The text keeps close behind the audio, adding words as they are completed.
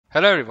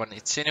Hello everyone,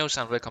 it's Sens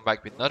and welcome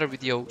back with another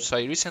video. So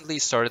I recently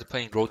started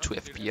playing Road to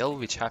FPL,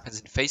 which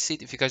happens in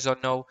Faceit if you guys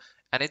don't know,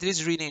 and it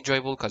is really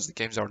enjoyable because the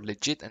games are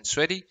legit and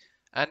sweaty,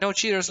 and no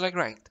cheaters like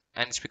ranked,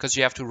 and it's because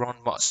you have to run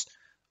moss.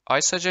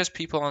 I suggest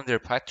people on their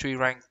path 3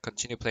 rank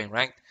continue playing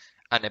ranked,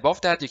 and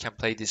above that you can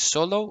play this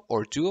solo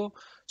or duo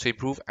to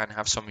improve and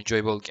have some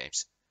enjoyable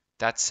games.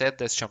 That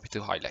said, let's jump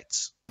into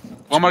highlights.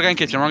 One more guy in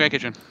kitchen,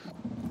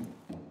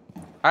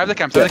 I have the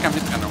camp, piano.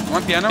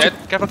 One piano. Dead.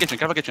 Careful kitchen.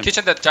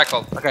 Kitchen dead,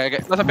 Jackal. Okay.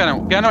 That's a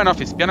piano. Piano in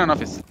office. One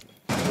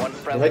The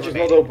friendly hatch is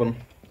not open.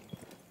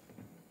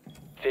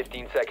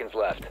 15 seconds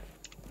left.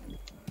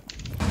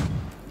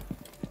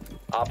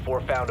 Op 4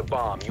 found a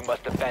bomb. You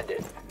must defend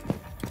it.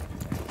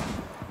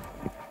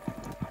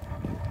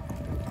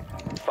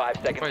 5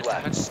 seconds Wait,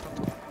 left. that's...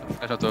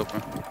 That's not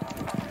open.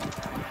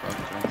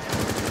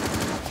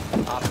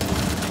 Op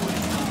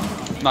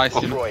 4 Nice.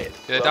 destroy it.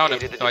 Yeah, down him.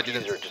 Located the No, I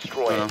didn't. diffuser.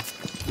 Destroy it.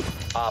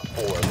 Op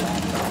 4,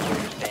 last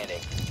operator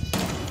standing.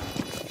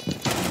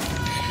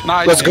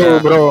 Nice. Let's go,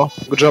 bro.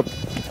 Good job.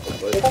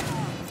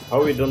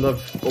 How we don't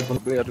have open?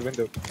 Clear the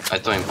window. I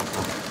saw him.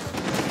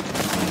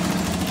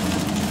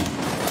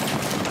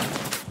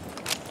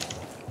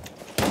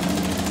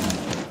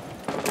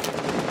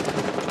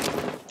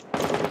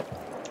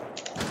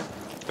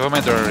 Go my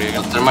door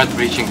again. There might be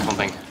breaching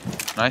something.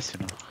 Nice.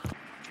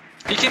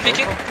 Peeking.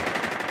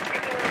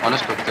 One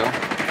is quick though.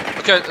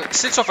 Okay,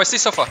 still sofa.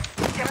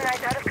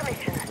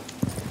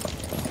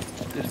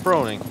 He's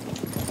proning.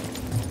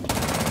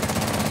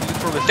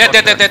 Dead.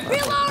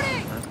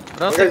 I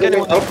don't think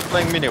anyone is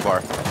playing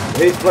minibar.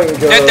 He's playing.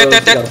 Dead.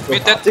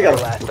 Mid dead. Cigar.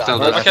 Still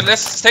dead. Okay,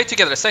 let's stay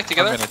together.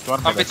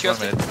 One I'm with you.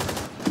 minute.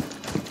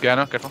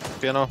 Piano, careful.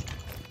 Piano.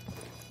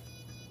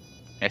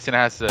 Yeah, Sina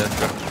has.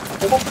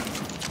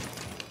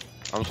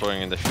 I'm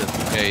throwing in the shit.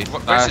 Yeah, he's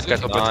Where's it?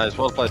 careful. Nice,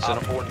 well played, Op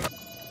Sino. 4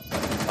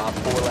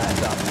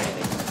 last op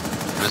standing.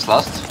 This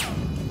last?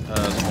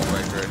 Small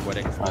breaker and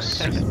wedding. Nice.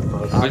 He's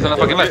on the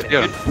fucking left.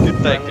 Yeah. Good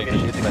tactic.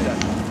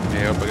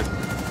 Yeah, open it.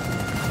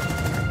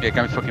 Yeah,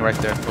 can be fucking right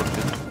there.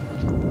 Bullshit.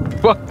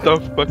 What the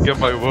fuck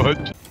am I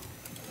watching?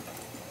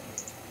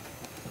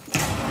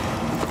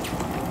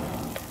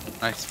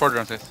 Nice, 4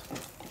 drones, guys.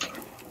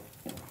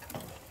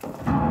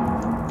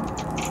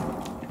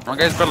 One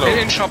guy's below.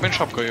 In shop,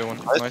 go you one.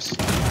 Nice.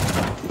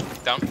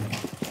 Down.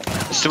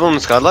 Still on the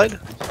skylight?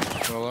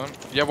 Well done.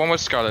 Yeah, one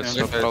was Scarlet,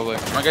 so Okay. probably.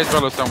 One guy's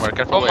below somewhere.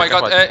 Careful. Oh my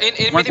god,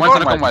 in One's minibar?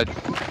 gonna come wide.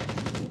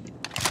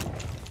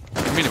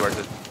 Minibar,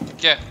 dude.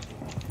 Yeah.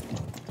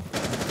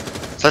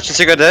 Such and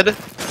Cigar dead?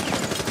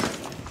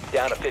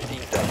 Down to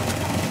 15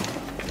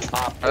 seconds.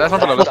 Op 4 That's not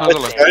below, that's not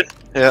below.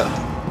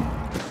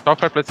 Yeah.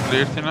 Top right place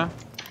clear, Tina.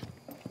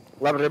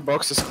 Library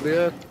box is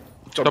clear.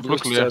 Top blue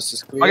clear.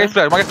 Is One guy's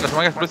flare, one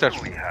guy's blue stairs.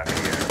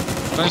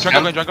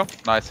 Jungle.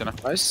 Nice, Tina.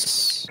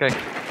 Nice. Okay.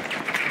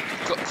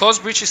 Close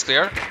breach is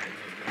clear.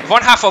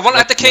 One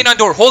at the canine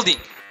door, holding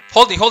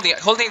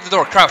the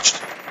door,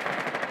 crouched.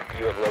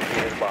 You have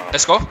located a bomb.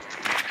 Let's go.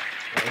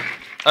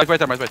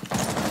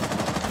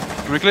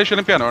 Wait. Recreation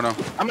in piano or no?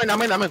 I'm in.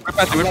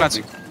 We're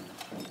planting.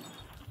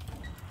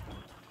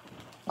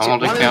 I'm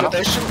holding One in piano.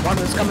 rotation, one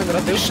is coming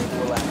rotation.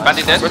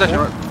 Bandit dead. Where's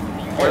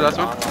that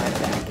one?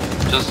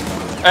 Just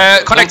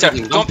Connector.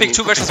 Don't pick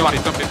 2 versus 1.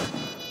 Don't pick.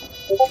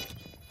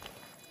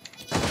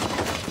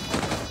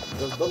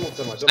 Just don't move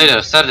too much. Stay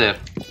there.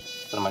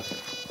 Never mind.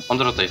 On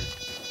the rotate.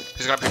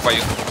 He's gonna pick by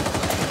you.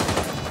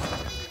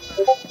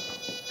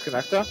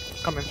 Connector.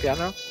 Coming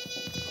piano.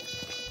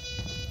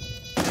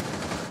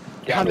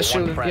 Down Behind the to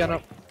shield one and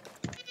friendly.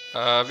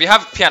 piano. We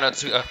have piano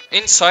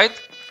inside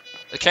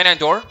the canine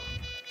door.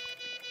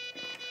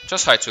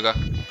 Just hide, Suga.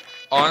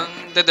 On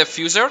the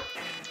diffuser.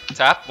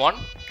 Tap 1.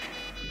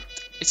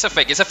 It's a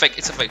fake.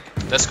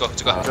 Let's go,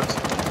 Suga.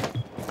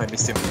 I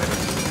missed him.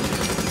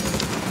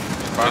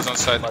 He's on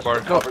side the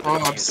bar. No,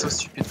 oh, I'm so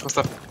stupid. First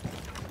up.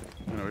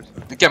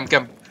 The cam.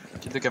 Kill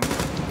the cam.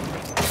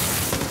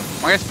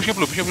 One guy's pushing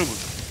blue.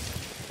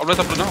 All the way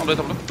top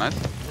blue. Nice.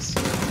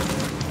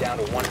 Down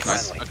to one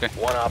Nice, friendly. okay.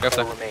 One op Left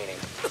 4 side. remaining.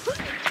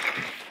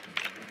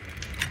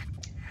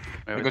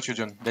 I got you,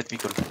 John. Let me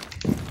call.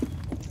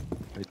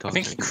 I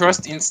think he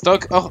crossed in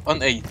stock or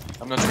on A.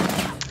 I'm not sure.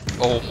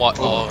 Oh my.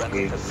 Oh,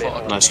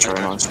 Fuck. Nice try.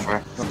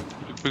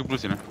 Big blue,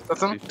 Tina.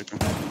 That's him?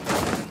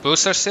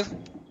 booster still.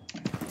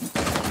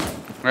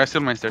 We're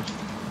still main stairs.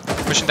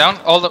 Pushing down,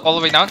 all the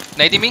way down.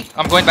 Nading me.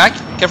 I'm going back.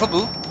 Careful,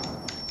 blue.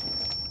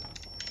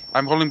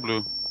 I'm holding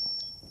blue.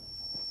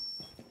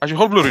 Actually,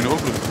 hold blue, Rino.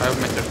 Hold blue. I have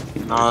main stairs.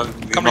 No,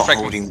 Come we're not refrag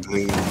me. holding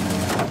blue.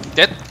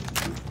 Dead.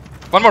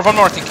 One more,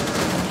 I think.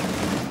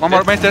 One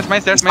more main stairs.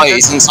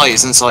 He's inside.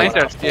 Main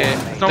stairs.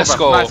 Yeah. No Let's back.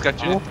 go. Nice,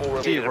 got you. Op 4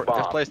 located a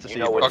bomb. place to You see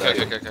know it. what Okay.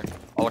 to do.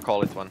 I'll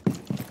call it one.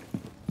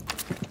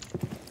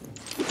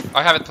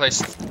 I have it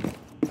placed.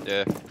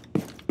 Yeah.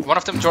 One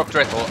of them dropped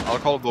red. I'll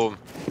call boom.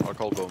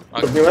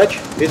 New match.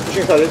 He's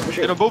pushing side.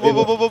 Boom.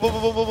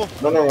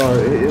 No.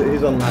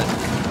 He's on.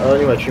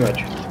 New match.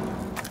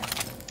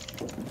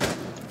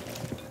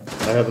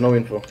 I have no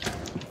info.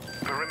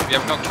 We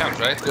have no count,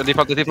 right? The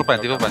default plan.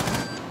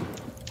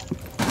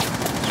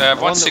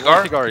 One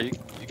cigar. You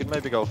can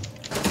maybe go.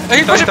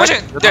 Hey,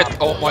 pushing! Dead!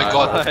 Oh my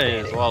god.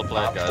 Nice, well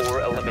played, Op guys.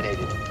 4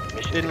 eliminated.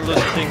 Mission Didn't lose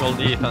a single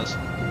defense.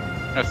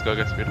 Let's go,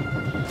 guys. Beautiful.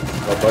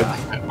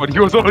 Bye. But he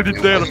was already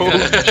there. Holy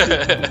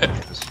Hey,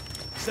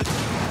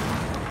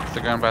 It's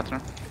the guy in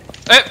bathroom.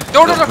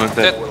 no!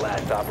 Dead. 4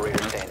 last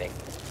operator standing.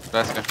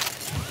 Last guy.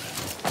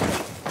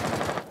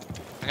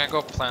 I'm gonna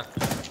go plan.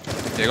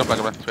 Yeah, go back.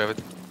 We have it.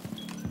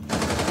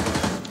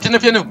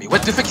 Piano me.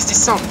 What the fuck is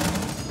this sound?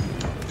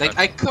 Like,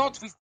 I can't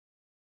with.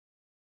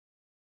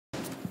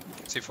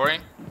 C4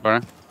 in.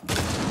 Alright.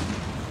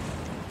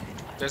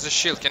 There's a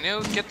shield. Can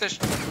you get the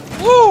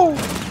Woo!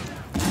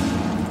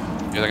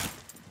 Yeah, like.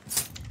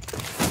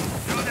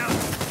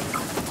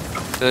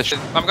 There's shit.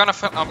 I'm gonna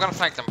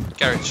flank them.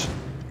 Garage.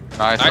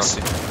 Nice.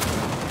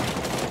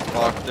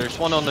 Fuck, there's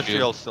one on the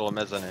shield still, a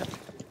mezzanine.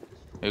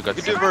 You got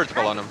You can do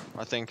vertical on him,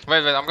 I think.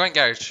 Wait, I'm going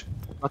garage.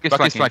 Bucky's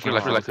flanking.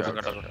 Relax. I'm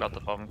gonna got the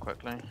bomb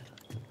quickly.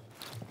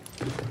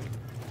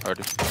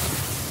 Already.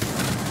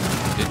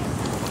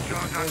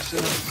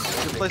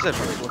 You play safe,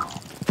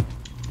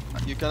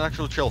 actually. You can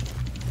actually chill.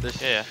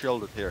 This Yeah.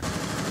 shielded here.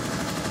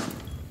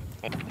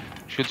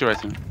 Shoot your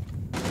right.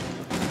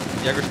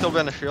 Jäger still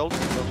behind the shield,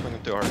 don't swing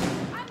him too hard.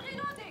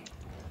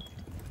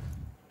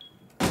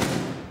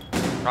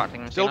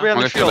 Rocking Still Cena. behind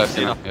I'm the gonna kill shield, that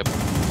Cena. Yep.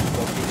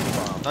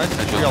 Nice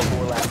shield.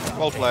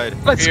 Well played.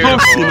 Let's go,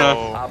 Cena.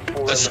 Op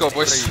 4 Let's go,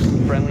 boys.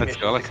 Friendly Let's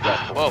go, mission let's go.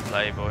 successful. Well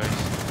played, boys.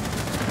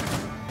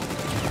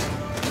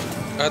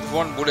 I had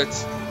 1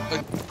 bullet.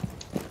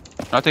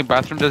 I think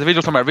bathroom. There's a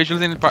vigil somewhere.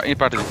 Vigil's in part of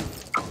it.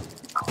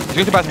 He's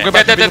going to bathroom. Go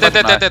back.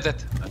 Dead.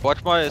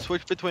 Watch my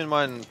switch between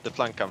mine and the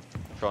flank cam,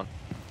 Sean.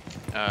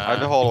 I have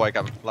the hallway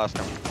cam, last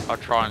cam. I'll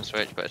try and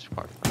switch, but it's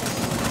quite.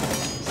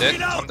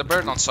 Dead. On the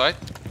bird on side.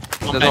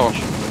 On There's all.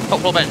 bench. Top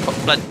floor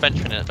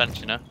bench,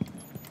 you know.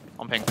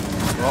 On ping.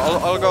 Well,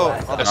 I'll go.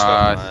 Let's go.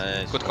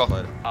 Nice. Good call.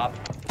 Well played. Op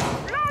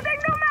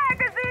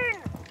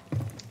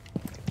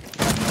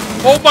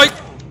Oh my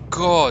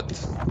god!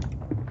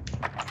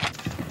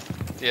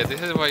 Yeah,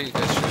 this is why you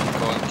guys should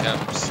go on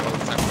camps all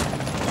the time.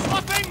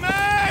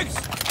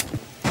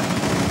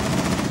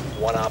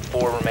 1 Op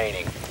 4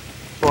 remaining.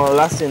 Well,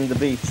 last in the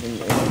beach, in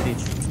the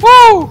beach.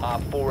 Woo!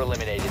 Op 4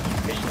 eliminated.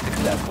 Mission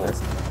successful.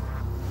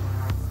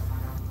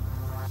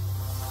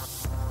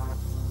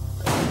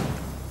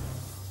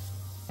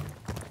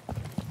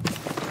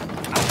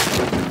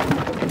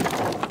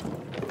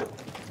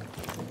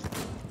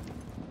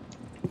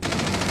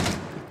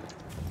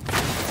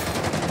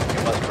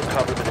 You must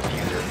recover the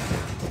diffuser.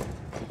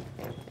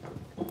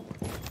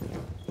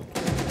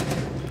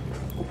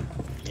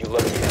 You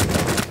look at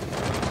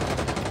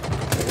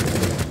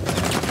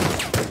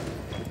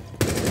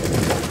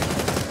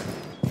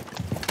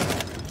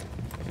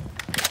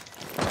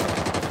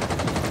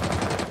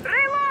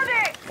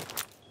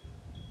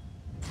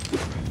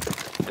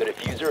The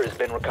diffuser has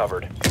been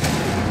recovered.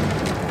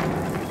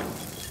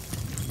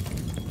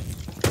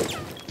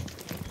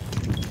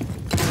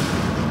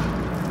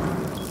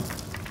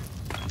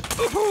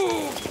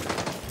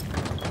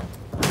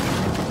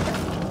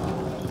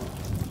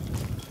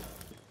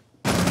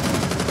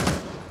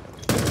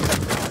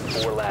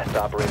 Four last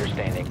operator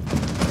standing.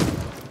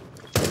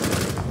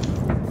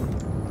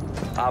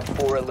 Op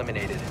 4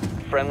 eliminated.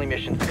 Friendly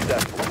mission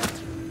successful.